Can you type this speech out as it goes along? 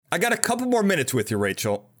I got a couple more minutes with you,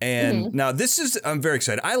 Rachel. And now I'm very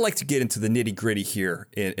excited. I like to get into the nitty gritty here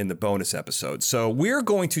in the bonus episode. So we're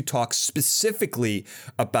going to talk specifically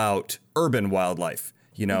about urban wildlife.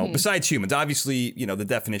 Besides humans, obviously, the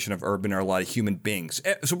definition of urban are a lot of human beings.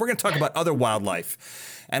 So we're going to talk about other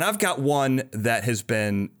wildlife. And I've got one that has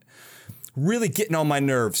been really getting on my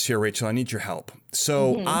nerves here, Rachel. I need your help.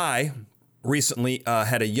 So I recently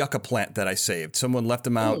had a yucca plant that I saved. Someone left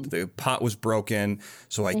him out. The pot was broken.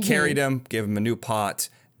 So I carried him, gave him a new pot.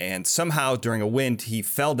 And somehow during a wind, he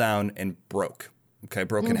fell down and broke. Okay,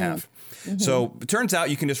 broke in half. So it turns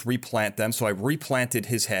out you can just replant them. So I replanted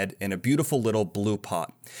his head in a beautiful little blue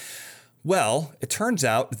pot. Well, it turns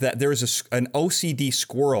out that there's an OCD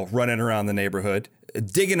squirrel running around the neighborhood,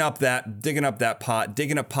 digging up that pot,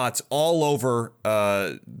 digging up pots all over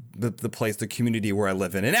the place, the community where I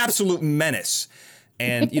live in. An absolute menace.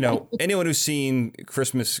 And, anyone who's seen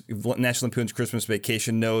National Lampoon's Christmas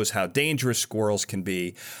Vacation knows how dangerous squirrels can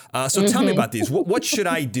be. So tell me about these. What should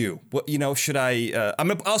I do? Should I? I'm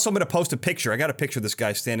going to post a picture. I got a picture of this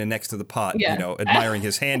guy standing next to the pot, admiring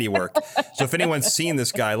his handiwork. So if anyone's seen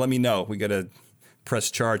this guy, let me know. We got to press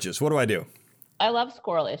charges. What do I do? I love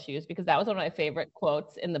squirrel issues because that was one of my favorite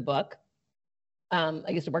quotes in the book. I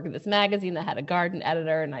used to work at this magazine that had a garden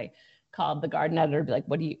editor, and I called the garden editor to be like,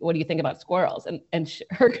 what do you think about squirrels? And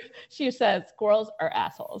she says, squirrels are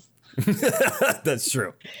assholes. That's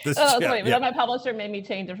true. Funny. But my publisher made me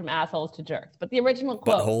change it from assholes to jerks. But the original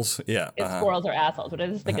quote is squirrels are assholes, which I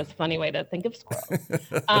just think is a funny way to think of squirrels.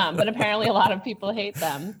 But apparently a lot of people hate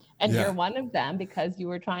them. And you're one of them because you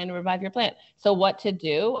were trying to revive your plant. So what to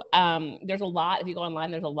do? There's a lot, if you go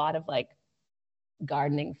online, there's a lot of like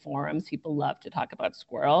gardening forums. People love to talk about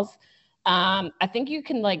squirrels. I think you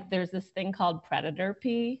can there's this thing called predator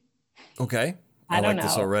pee. Okay. I like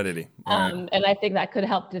this already. And I think that could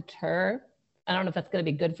help deter. I don't know if that's going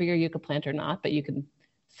to be good for your yucca plant or not, but you can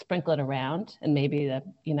sprinkle it around and maybe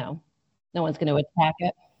no one's going to attack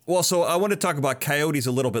it. Well, so I want to talk about coyotes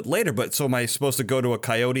a little bit later, but so am I supposed to go to a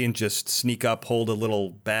coyote and just sneak up, hold a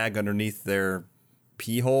little bag underneath their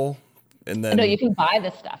pee hole? And then... No, you can buy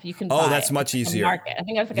this stuff. You can buy that's much easier. Market. I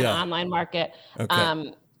think that's an online market.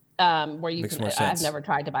 Okay. Where you can, I've never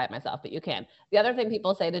tried to buy it myself, but you can. The other thing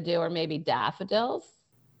people say to do are maybe daffodils.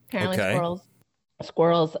 Apparently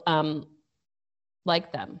squirrels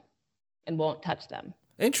like them and won't touch them.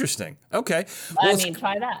 Interesting. Okay. Well,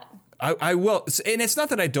 try that. I will. And it's not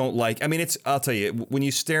that I don't like, I'll tell you, when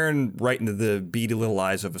you're staring right into the beady little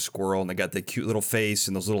eyes of a squirrel and they got the cute little face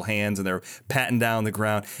and those little hands and they're patting down the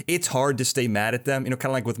ground, it's hard to stay mad at them. Kind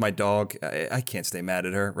of like with my dog, I can't stay mad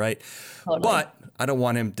at her, right? Totally. But I don't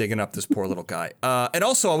want him digging up this poor little guy. And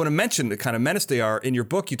also I want to mention the kind of menace they are. In your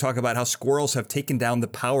book, you talk about how squirrels have taken down the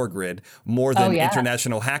power grid more than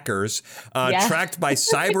international hackers, tracked by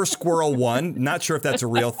Cyber Squirrel 1. Not sure if that's a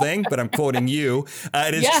real thing, but I'm quoting you.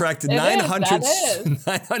 It has tracked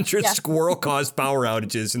 900 squirrel-caused power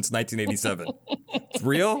outages since 1987. It's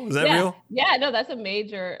real? Is that real? Yeah, no, that's a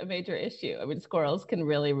major issue. Squirrels can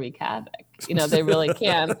really wreak havoc. They really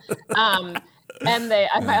can. And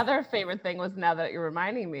my other favorite thing was, now that you're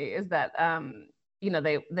reminding me, is that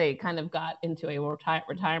they kind of got into a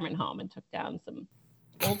retirement home and took down some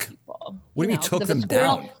old people. What do you mean took them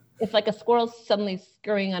down? It's like a squirrel suddenly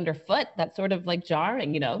scurrying underfoot. That's sort of like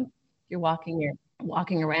jarring. You're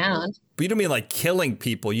walking around. But you don't mean like killing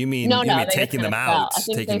people. You mean taking them out. I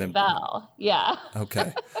think they fell. Yeah.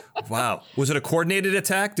 Okay. Wow. Was it a coordinated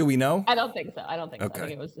attack? Do we know? I don't think so. I think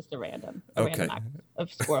it was just a random act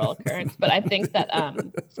of squirrel occurrence. But I think that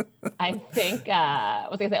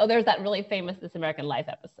there's that really famous This American Life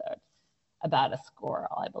episode about a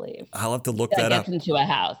squirrel, I believe. I'll have to look that up. Gets into a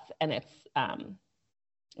house and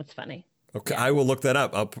it's funny. Okay, I will look that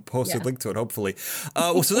up. I'll post a link to it, hopefully.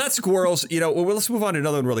 So that's squirrels. Let's move on to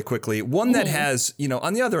another one really quickly. One that has,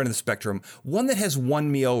 on the other end of the spectrum, one that has won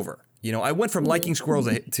me over. I went from liking squirrels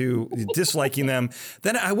to disliking them.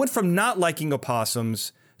 Then I went from not liking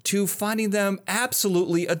opossums to finding them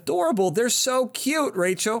absolutely adorable. They're so cute,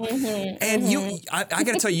 Rachel. And I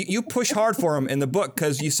got to tell you, you push hard for them in the book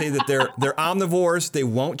because you say that they're omnivores. They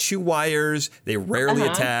won't chew wires. They rarely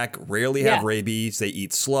attack, rarely have rabies. They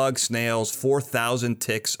eat slugs, snails, 4,000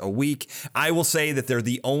 ticks a week. I will say that they're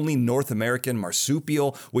the only North American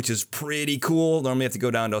marsupial, which is pretty cool. Normally you have to go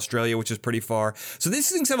down to Australia, which is pretty far. So these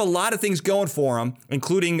things have a lot of things going for them,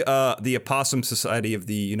 including the Opossum Society of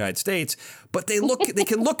the United States. But they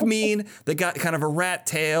can look mean. They got kind of a rat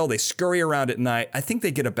tail. They scurry around at night. I think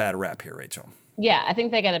they get a bad rap here, Rachel. Yeah, I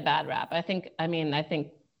think they get a bad rap. I think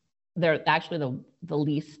they're actually the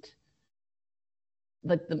least,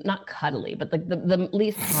 not cuddly, but the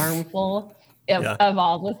least harmful of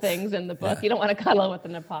all the things in the book. You don't want to cuddle with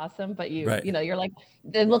an opossum, but you're like,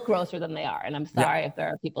 they look grosser than they are. And I'm sorry if there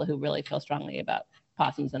are people who really feel strongly about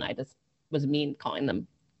possums, and I just was mean calling them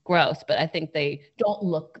gross, but I think they don't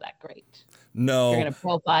look that great. No. You're going to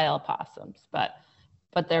profile possums, but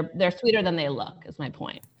they're sweeter than they look, is my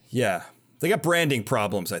point. Yeah. They got branding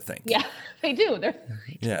problems, I think. Yeah, they do. They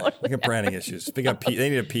got branding issues. They need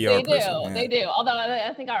a PR person. They do. Although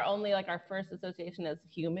I think our first association as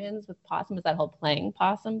humans with possum is that whole playing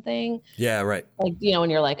possum thing. Yeah, right. Like, when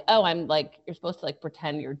you're like, oh, I'm like, you're supposed to like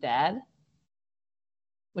pretend you're dead,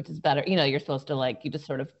 which is better. You're supposed to like, you just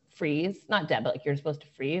sort of freeze, not dead, but like you're supposed to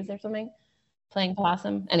freeze or something. Playing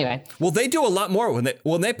possum. Anyway. Well, they do a lot more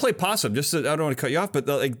when they play possum. Just I don't want to cut you off, but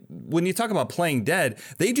when you talk about playing dead,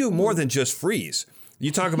 they do more than just freeze.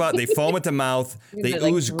 You talk about they foam at the mouth, they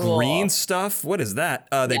ooze green stuff. What is that?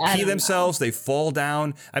 They pee themselves, they fall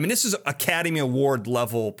down. I mean, this is Academy Award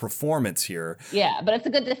level performance here. Yeah, but it's a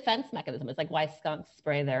good defense mechanism. It's like why skunks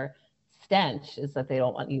spray their stench is that they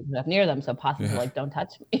don't want you near them. So possums are like, don't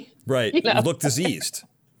touch me. Right. Look diseased.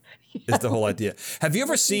 Is the whole idea. Have you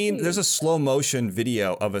ever seen, there's a slow motion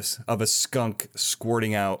video of a skunk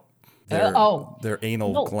squirting out their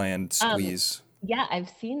anal gland squeeze. Yeah, I've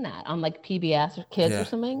seen that on like PBS Kids or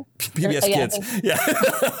something. PBS Kids.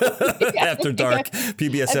 After dark.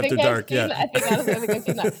 PBS After Dark. I think I've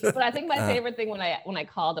seen that. But I think my favorite thing when I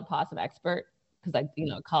called a possum expert, because I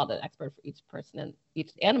called an expert for each person and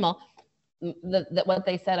each animal, what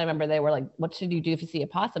they said, I remember they were like, what should you do if you see a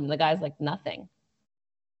possum? And the guy's like, nothing.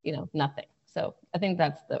 Nothing. So I think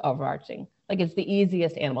that's the overarching, like it's the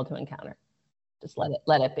easiest animal to encounter. Just let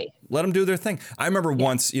it be. Let them do their thing. I remember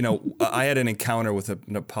once, I had an encounter with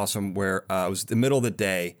an opossum where it was the middle of the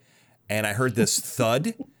day and I heard this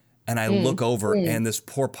thud and I look over and this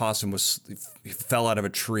poor possum fell out of a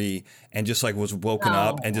tree and just like was woken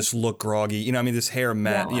up and just looked groggy. This hair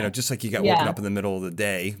mat, just like you got woken up in the middle of the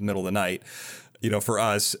day, middle of the night. For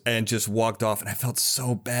us, and just walked off, and I felt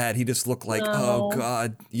so bad. He just looked like, oh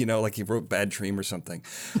God, like he wrote Bad Dream or something.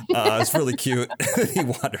 It's really cute. He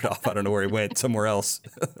wandered off. I don't know where he went, somewhere else.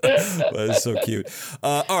 But it's so cute.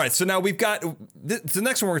 All right, so now we've got the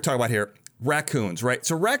next one we're going to talk about here. Raccoons, right?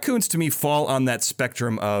 So raccoons to me fall on that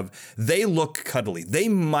spectrum of they look cuddly. They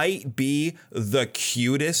might be the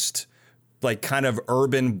cutest like kind of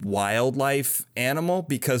urban wildlife animal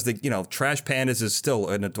because trash pandas is still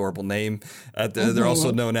an adorable name. They're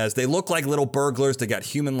also known as, they look like little burglars. They got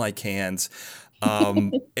human-like hands.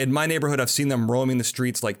 In my neighborhood, I've seen them roaming the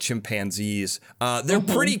streets like chimpanzees. They're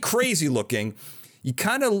pretty crazy looking.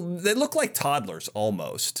 They look like toddlers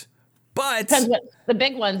almost. But the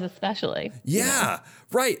big ones especially. Yeah,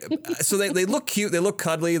 right. So they look cute. They look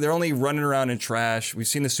cuddly. They're only running around in trash. We've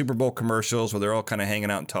seen the Super Bowl commercials where they're all kind of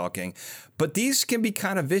hanging out and talking. But these can be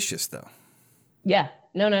kind of vicious, though. Yeah.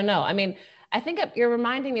 No. I mean, I think you're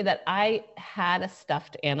reminding me that I had a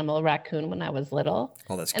stuffed animal raccoon when I was little.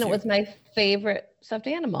 Oh, that's cute. And it was my favorite stuffed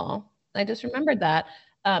animal. I just remembered that.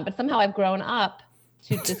 But somehow I've grown up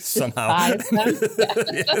to despise them.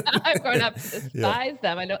 I've grown up to despise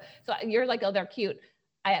them. I know. So you're like, oh, they're cute.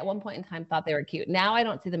 I at one point in time thought they were cute. Now I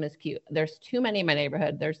don't see them as cute. There's too many in my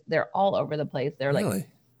neighborhood. They're all over the place. They're like, really?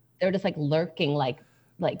 They're just like lurking, like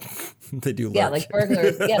they do. Yeah, like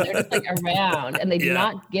burglars. Yeah, they're just like around, and they do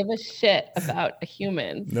not give a shit about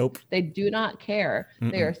humans. Nope. They do not care.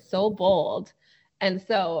 They are so bold, and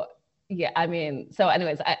so anyways,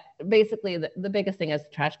 basically the biggest thing is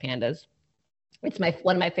trash pandas. It's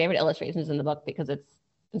one of my favorite illustrations in the book because it's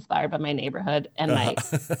inspired by my neighborhood and my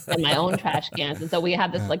own trash cans. And so we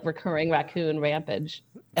have this like recurring raccoon rampage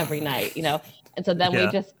every night, And so then we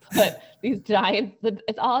just put these giant,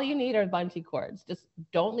 it's all you need are bungee cords. Just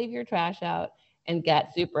don't leave your trash out and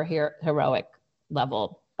get super heroic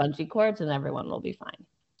level bungee cords and everyone will be fine.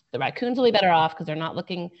 The raccoons will be better off because they're not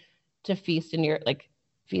looking to feast in your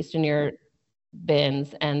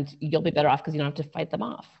bins, and you'll be better off because you don't have to fight them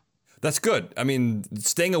off. That's good. I mean,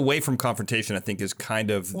 staying away from confrontation, I think, is kind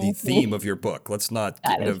of the theme of your book. Let's not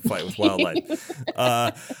get into a fight with wildlife.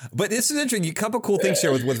 But this is interesting. A couple cool things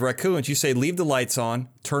here with raccoons. You say leave the lights on,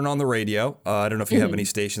 turn on the radio. I don't know if you have any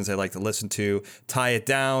stations they like to listen to. Tie it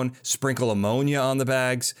down, sprinkle ammonia on the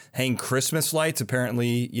bags, hang Christmas lights.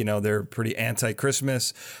 Apparently, they're pretty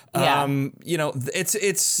anti-Christmas.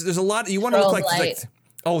 There's a lot. You want to look like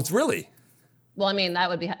oh, it's really. Well, I mean, that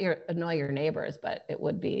would be annoy your neighbors, but it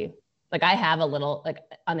would be. Like I have a little like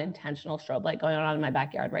unintentional strobe light going on in my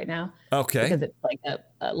backyard right now. Okay. Because it's like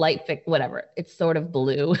a light fix, whatever. It's sort of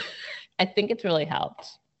blue. I think it's really helped.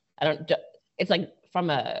 It's like from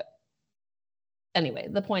a anyway,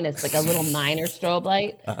 the point is like a little minor strobe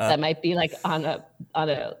light that might be like on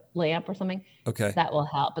a lamp or something. Okay. That will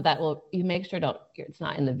help, but you make sure it's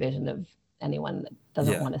not in the vision of anyone that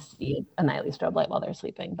doesn't want to see a nightly strobe light while they're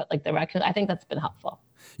sleeping. But like the raccoon, I think that's been helpful.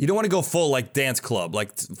 You don't want to go full like dance club,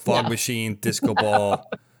 like fog machine, disco ball,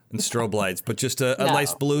 and strobe lights, but just a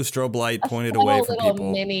nice blue strobe light pointed away from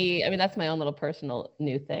people. That's my own little personal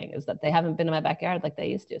new thing, is that they haven't been in my backyard like they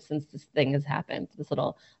used to since this thing has happened. This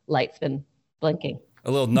little light's been blinking.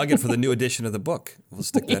 A little nugget for the new edition of the book. We'll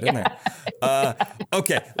stick that in there.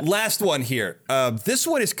 Okay, last one here. This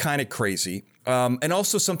one is kind of crazy, and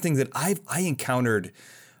also something that I encountered.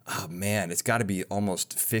 Oh man, it's got to be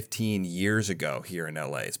almost 15 years ago here in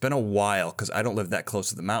LA. It's been a while because I don't live that close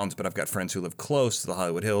to the mountains, but I've got friends who live close to the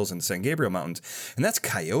Hollywood Hills and the San Gabriel Mountains, and that's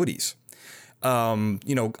coyotes.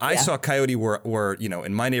 I saw a coyote where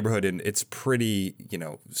in my neighborhood, and it's pretty,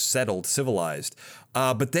 settled, civilized.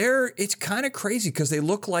 But it's kind of crazy because they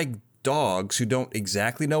look like dogs who don't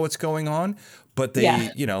exactly know what's going on, but they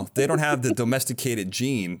don't have the domesticated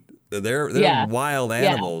gene. They're wild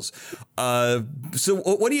animals. So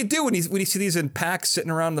what do you do when you see these in packs sitting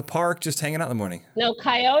around the park just hanging out in the morning? No,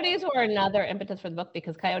 coyotes were another impetus for the book,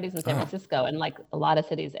 because coyotes in San Francisco and like a lot of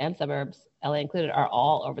cities and suburbs, LA included, are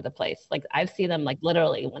all over the place. Like I see them like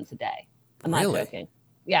literally once a day. I'm not joking.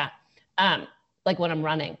 Yeah. Like when I'm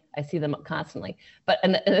running, I see them constantly.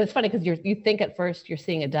 And it's funny because you think at first you're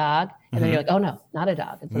seeing a dog, and then you're like, oh no, not a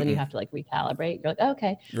dog. And so then you have to like recalibrate. You're like, oh,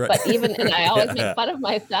 okay. Right. But and I always make fun of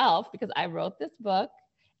myself because I wrote this book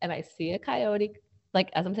and I see a coyote, like,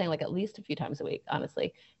 as I'm saying, like at least a few times a week,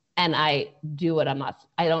 honestly. And I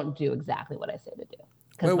don't do exactly what I say to do.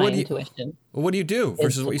 Because my intuition. What do you do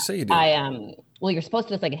versus what you say you do? Well, you're supposed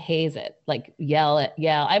to just like haze it, like yell.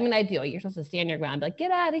 I mean, I do. You're supposed to stand your ground, be like, get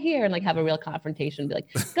out of here, and like have a real confrontation, be like,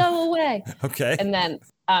 go away. Okay. And then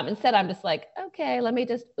instead, I'm just like, okay, let me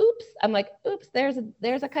just, oops. I'm like, oops, there's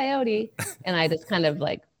a coyote. And I just kind of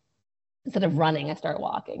like, instead of running, I start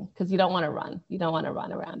walking, because you don't want to run. You don't want to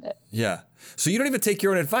run around it. Yeah. So you don't even take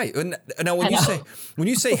your own advice. Now, when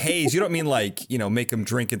you say haze, you don't mean like, make them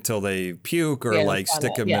drink until they puke, or like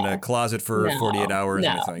stick them in a closet for 48 hours or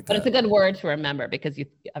anything like that. But it's a good word to remember, because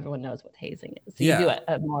everyone knows what hazing is. So you do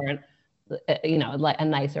a more, a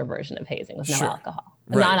nicer version of hazing with no alcohol.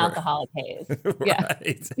 Non-alcoholic haze.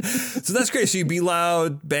 Right. So that's great. So you be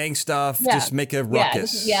loud, bang stuff, just make a ruckus. Yeah,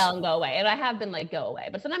 just yell and go away. And I have been like, go away.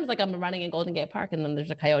 But sometimes like I'm running in Golden Gate Park and then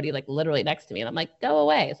there's a coyote like literally next to me, and I'm like, go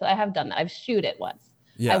away. So I have done that. I've shooed it once.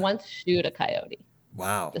 Yeah. I once shooed a coyote.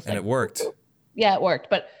 Wow. And it worked. Yeah, it worked.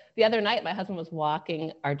 But the other night, my husband was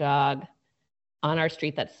walking our dog on our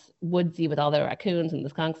street that's woodsy with all the raccoons and the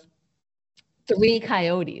skunks. 3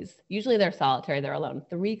 coyotes, usually they're solitary, they're alone.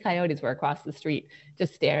 3 coyotes were across the street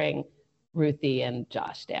just staring Ruthie and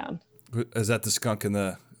Josh down. Is that the skunk and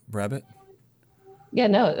the rabbit? Yeah,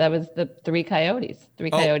 no, that was the 3 coyotes.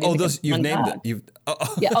 3 coyotes. Oh, those you've named it.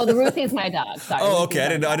 Yeah. Oh, the Ruthie's my dog. Sorry. Oh, okay. I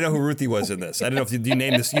didn't know who Ruthie was in this. I didn't know if you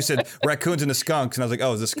named this. You said raccoons and the skunks, and I was like,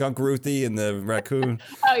 oh, is the skunk Ruthie and the raccoon?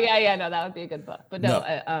 Oh yeah. No, that would be a good book. But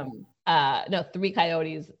no, 3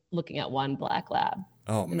 coyotes looking at 1 black lab.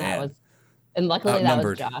 Oh man. And luckily that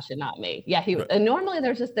was Josh and not me. Yeah, and normally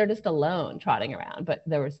they're just alone trotting around, but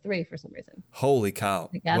there was 3 for some reason. Holy cow!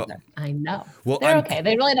 Together. Well, I know. Well, they're okay.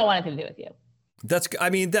 They really don't want anything to do with you. That's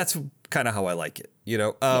kind of how I like it,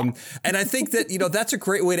 and I think that, that's a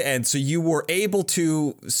great way to end. So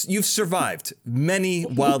you've survived many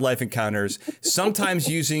wildlife encounters, sometimes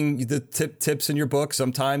using the tips in your book,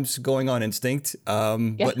 sometimes going on instinct,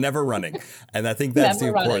 but never running. And I think that's the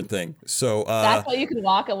important thing. So that's what you can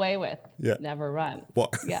walk away with. Yeah. Never run. Well,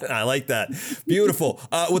 yeah. I like that. Beautiful.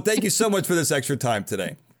 Well, thank you so much for this extra time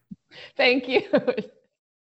today. Thank you.